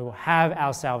salvation. We will have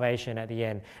our salvation at the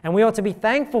end. And we ought to be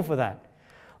thankful for that.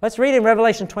 Let's read in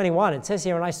Revelation 21. It says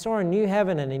here, "And I saw a new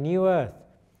heaven and a new earth,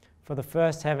 for the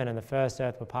first heaven and the first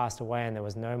earth were passed away, and there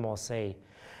was no more sea.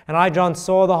 And I, John,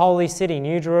 saw the holy city,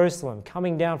 New Jerusalem,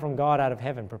 coming down from God out of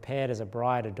heaven, prepared as a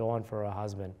bride adorned for her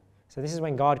husband." So this is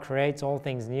when God creates all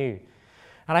things new.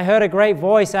 "And I heard a great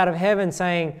voice out of heaven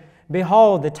saying,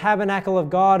 Behold, the tabernacle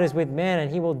of God is with men, and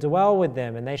he will dwell with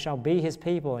them, and they shall be his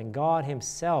people, and God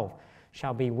himself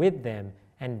shall be with them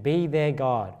and be their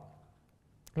God."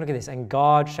 Look at this. "And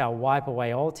God shall wipe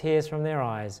away all tears from their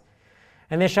eyes,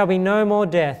 and there shall be no more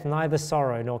death, neither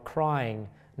sorrow nor crying,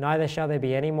 neither shall there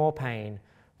be any more pain,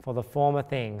 for the former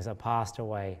things are passed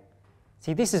away."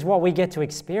 See, this is what we get to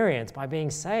experience by being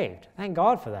saved. Thank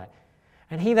God for that.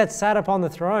 "And he that sat upon the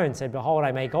throne said, Behold,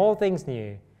 I make all things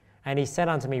new. And he said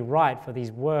unto me, Write, for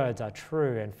these words are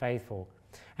true and faithful.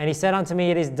 And he said unto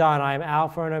me, It is done. I am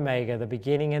Alpha and Omega, the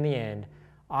beginning and the end.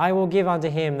 I will give unto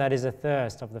him that is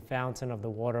athirst of the fountain of the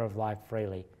water of life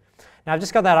freely." Now, I've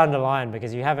just got that underlined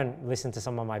because you haven't listened to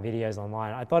some of my videos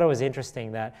online. I thought it was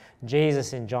interesting that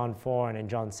Jesus in John 4 and in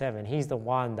John 7, he's the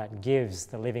one that gives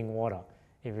the living water,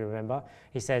 if you remember.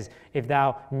 He says, "If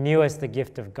thou knewest the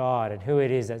gift of God, and who it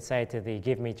is that saith to thee,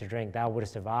 Give me to drink, thou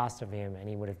wouldst have asked of him, and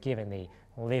he would have given thee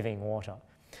living water."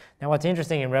 Now, what's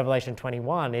interesting in Revelation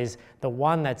 21 is the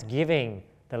one that's giving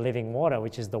the living water,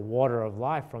 which is the water of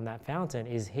life from that fountain,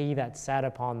 is he that sat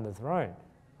upon the throne,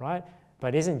 right?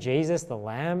 But isn't Jesus the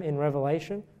Lamb in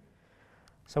Revelation?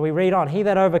 So we read on, "He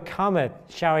that overcometh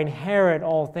shall inherit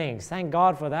all things." Thank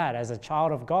God for that. As a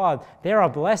child of God, there are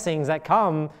blessings that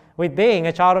come with being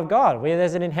a child of God, where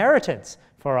there's an inheritance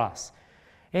for us.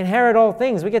 Inherit all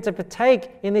things. We get to partake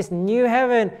in this new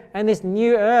heaven and this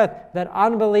new earth that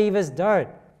unbelievers don't.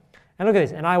 And look at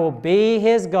this. "And I will be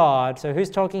his God." So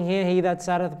who's talking here? "He that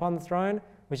satteth upon the throne,"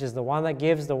 which is the one that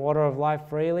gives the water of life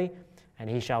freely. "And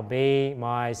he shall be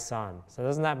my son." So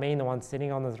doesn't that mean the one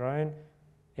sitting on the throne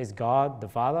is God the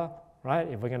Father, right?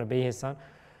 If we're going to be his son.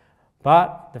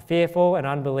 "But the fearful and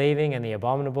unbelieving and the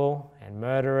abominable and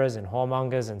murderers and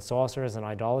whoremongers and sorcerers and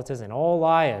idolaters and all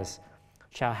liars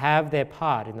shall have their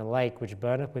part in the lake which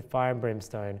burneth with fire and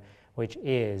brimstone, which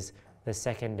is the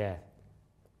second death."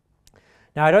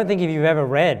 Now, I don't think if you've ever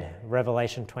read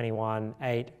Revelation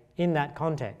 21:8 in that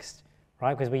context,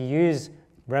 right? Because we use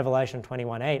Revelation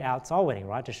 21:8 out soul winning,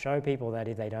 right? To show people that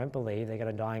if they don't believe, they're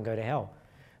going to die and go to hell.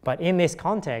 But in this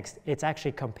context, it's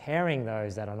actually comparing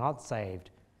those that are not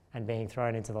saved and being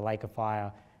thrown into the lake of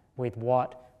fire with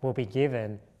what will be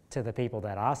given to the people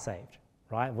that are saved,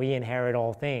 right? We inherit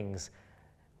all things.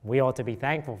 We ought to be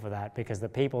thankful for that, because the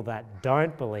people that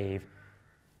don't believe,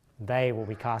 they will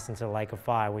be cast into the lake of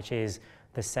fire, which is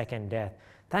the second death.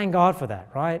 Thank God for that,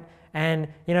 right? And,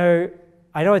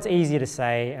 I know it's easy to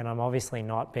say, and I'm obviously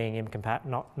not being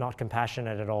not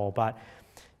compassionate at all, but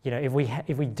if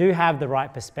we do have the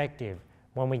right perspective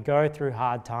when we go through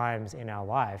hard times in our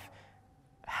life,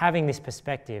 having this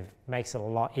perspective makes it a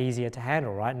lot easier to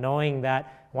handle, right? Knowing that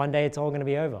one day it's all going to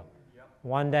be over. Yep.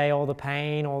 One day all the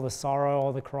pain, all the sorrow,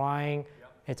 all the crying,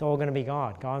 it's all going to be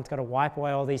gone. God's going to wipe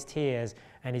away all these tears,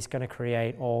 and he's going to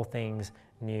create all things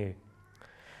new.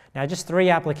 Now, just 3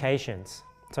 applications.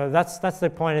 So that's the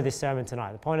point of this sermon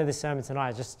tonight. The point of this sermon tonight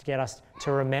is just to get us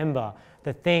to remember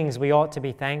the things we ought to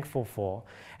be thankful for.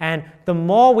 And the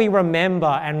more we remember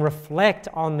and reflect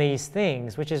on these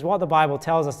things, which is what the Bible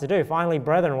tells us to do, "Finally,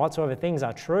 brethren, whatsoever things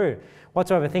are true,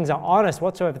 whatsoever things are honest,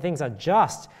 whatsoever things are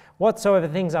just, whatsoever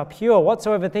things are pure,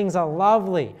 whatsoever things are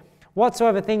lovely,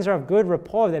 whatsoever things are of good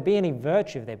report, if there be any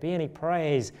virtue, if there be any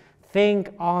praise,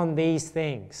 think on these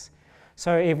things."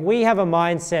 So if we have a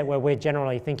mindset where we're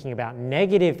generally thinking about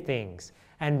negative things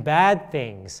and bad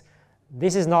things,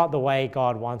 this is not the way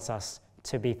God wants us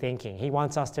to be thinking. He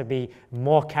wants us to be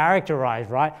more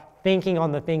characterized, right? thinking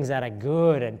on the things that are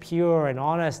good and pure and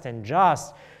honest and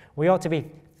just. We ought to be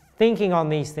thinking on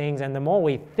these things, and the more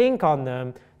we think on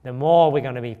them, the more we're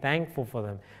going to be thankful for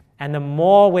them. And the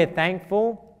more we're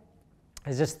thankful,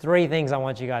 there's just 3 things I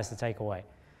want you guys to take away.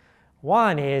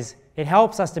 One is, it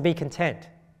helps us to be content.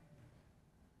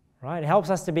 Right? It helps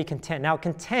us to be content. Now,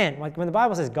 content, like when the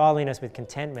Bible says godliness with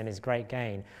contentment is great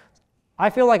gain,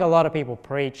 I feel like a lot of people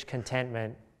preach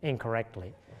contentment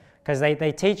incorrectly, because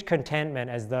they teach contentment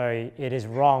as though it is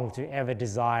wrong to ever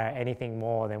desire anything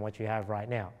more than what you have right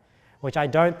now, which I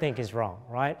don't think is wrong,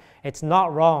 right? It's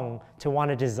not wrong to want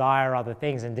to desire other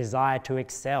things and desire to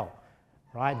excel,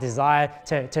 right? Desire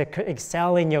to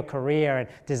excel in your career and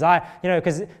desire,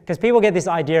 because people get this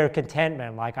idea of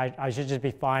contentment, like I should just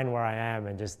be fine where I am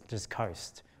and just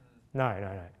coast. No.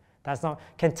 That's not,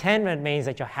 contentment means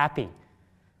that you're happy,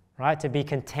 right? To be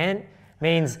content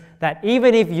means that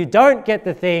even if you don't get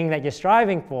the thing that you're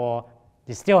striving for,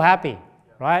 you're still happy,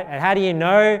 right? And how do you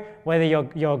know whether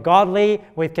you're godly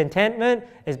with contentment?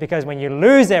 Is because when you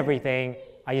lose everything,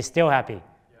 are you still happy?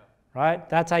 Right?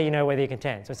 That's how you know whether you're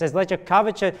content. So it says, let your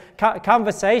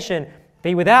conversation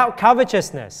be without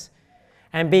covetousness,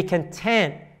 and be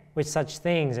content with such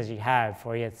things as you have,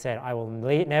 for he hath said, I will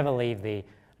never leave thee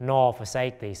nor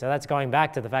forsake thee. So that's going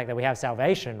back to the fact that we have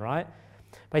salvation, right?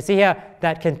 But you see here,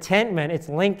 that contentment, it's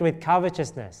linked with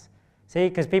covetousness. See,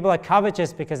 because people are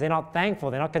covetous because they're not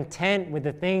thankful. They're not content with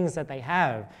the things that they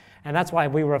have. And that's why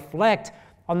we reflect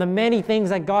on the many things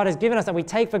that God has given us that we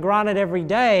take for granted every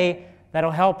day,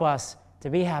 that'll help us to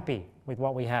be happy with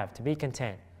what we have, to be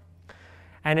content.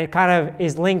 And it kind of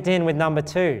is linked in with number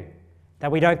 2,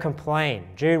 that we don't complain.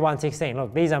 Jude 1:16,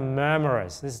 look, these are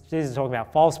murmurers. This is talking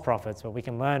about false prophets, but we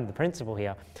can learn the principle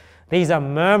here. These are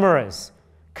murmurers,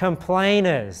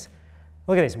 complainers.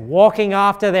 Look at this, walking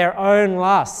after their own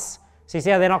lusts. So you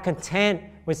see how they're not content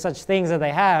with such things that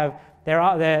they have.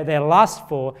 They're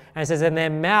lustful. And it says, in their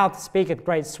mouth speaketh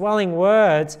great swelling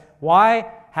words. Why?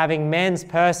 Having men's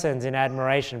persons in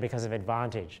admiration because of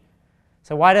advantage.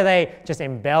 So why do they just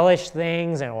embellish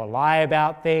things or lie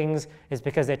about things? It's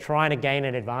because they're trying to gain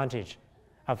an advantage,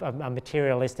 a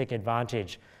materialistic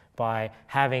advantage, by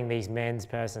having these men's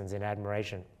persons in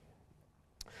admiration.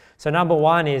 So number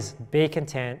 1 is be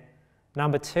content.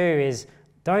 Number 2 is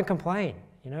don't complain.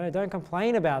 Don't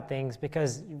complain about things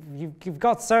because you've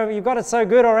got it so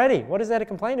good already. What is there to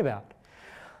complain about?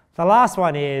 The last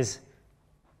one is,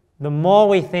 the more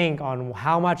we think on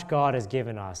how much God has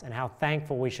given us and how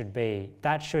thankful we should be,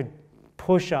 that should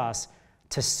push us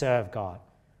to serve God,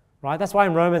 right? That's why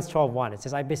in Romans 12:1 it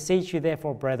says, I beseech you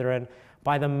therefore, brethren,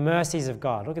 by the mercies of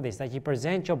God, look at this, that you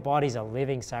present your bodies a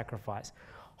living sacrifice,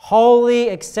 wholly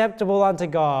acceptable unto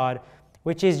God,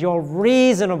 which is your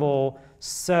reasonable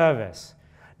service.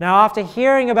 Now, after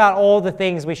hearing about all the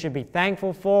things we should be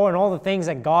thankful for and all the things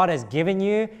that God has given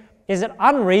you, is it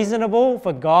unreasonable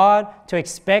for God to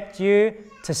expect you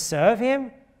to serve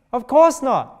Him? Of course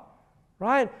not,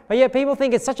 right? But yet people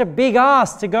think it's such a big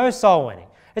ask to go soul winning.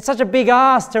 It's such a big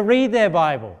ask to read their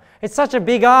Bible. It's such a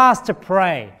big ask to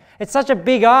pray. It's such a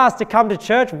big ask to come to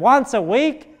church once a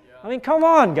week. I mean, come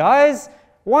on, guys.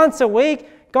 Once a week.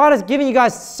 God has given you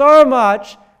guys so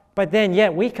much, but then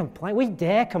yet we complain. We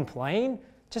dare complain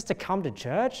just to come to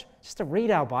church, just to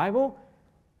read our Bible.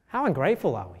 How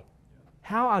ungrateful are we?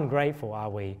 How ungrateful are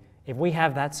we if we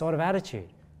have that sort of attitude?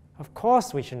 Of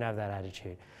course we shouldn't have that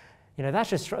attitude.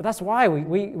 That's why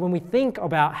when we think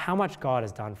about how much God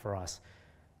has done for us,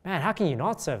 man, how can you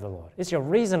not serve the Lord? It's your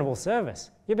reasonable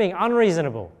service. You're being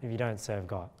unreasonable if you don't serve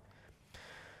God.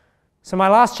 So my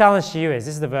last challenge to you is,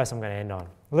 this is the verse I'm going to end on.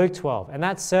 Luke 12, and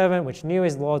that servant which knew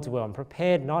his Lord's will and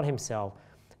prepared not himself,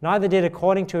 neither did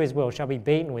according to his will, shall be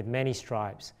beaten with many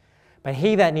stripes. But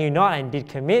he that knew not and did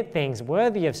commit things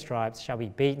worthy of stripes shall be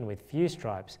beaten with few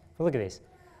stripes. But look at this.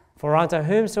 For unto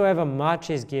whomsoever much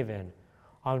is given,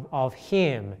 of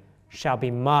him shall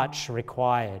be much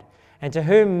required. And to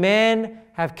whom men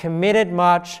have committed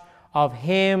much, of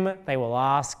him they will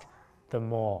ask the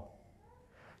more.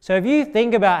 So if you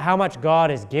think about how much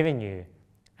God has given you,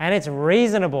 and it's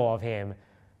reasonable of him,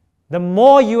 the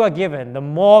more you are given, the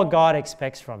more God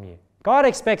expects from you. God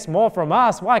expects more from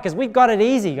us. Why? Because we've got it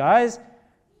easy, guys.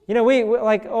 We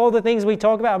like all the things we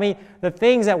talk about. I mean, the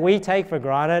things that we take for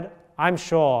granted, I'm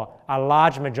sure a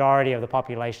large majority of the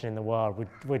population in the world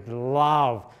would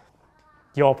love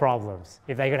your problems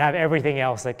if they could have everything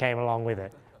else that came along with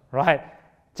it, right?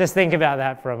 Just think about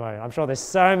that for a moment. I'm sure there's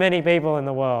so many people in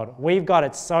the world. We've got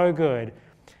it so good.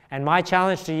 And my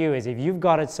challenge to you is, if you've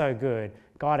got it so good,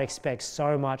 God expects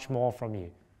so much more from you,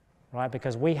 right?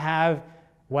 Because we have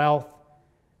wealth,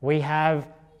 we have,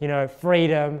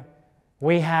 freedom,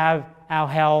 we have our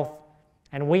health,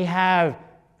 and we have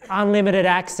unlimited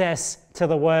access to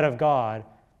the Word of God,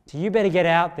 so you better get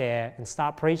out there and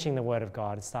start preaching the Word of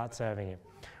God and start serving Him.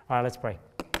 All right, let's pray.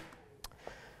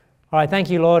 All right, thank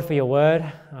you, Lord, for your Word.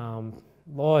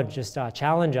 Lord, just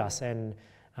challenge us and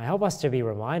help us to be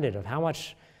reminded of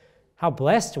how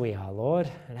blessed we are, Lord,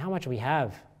 and how much we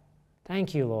have.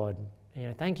 Thank you, Lord.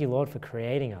 Thank you, Lord, for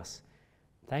creating us.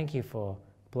 Thank you for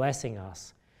blessing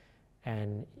us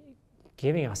and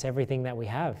giving us everything that we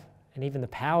have, and even the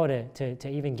power to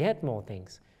even get more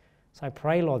things. So I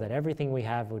pray, Lord, that everything we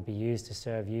have would be used to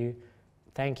serve you.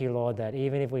 Thank you, Lord, that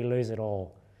even if we lose it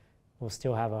all, we'll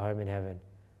still have a home in heaven.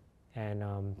 And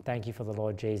thank you for the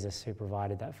Lord Jesus who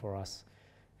provided that for us.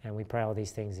 And we pray all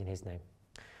these things in His name.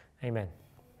 Amen.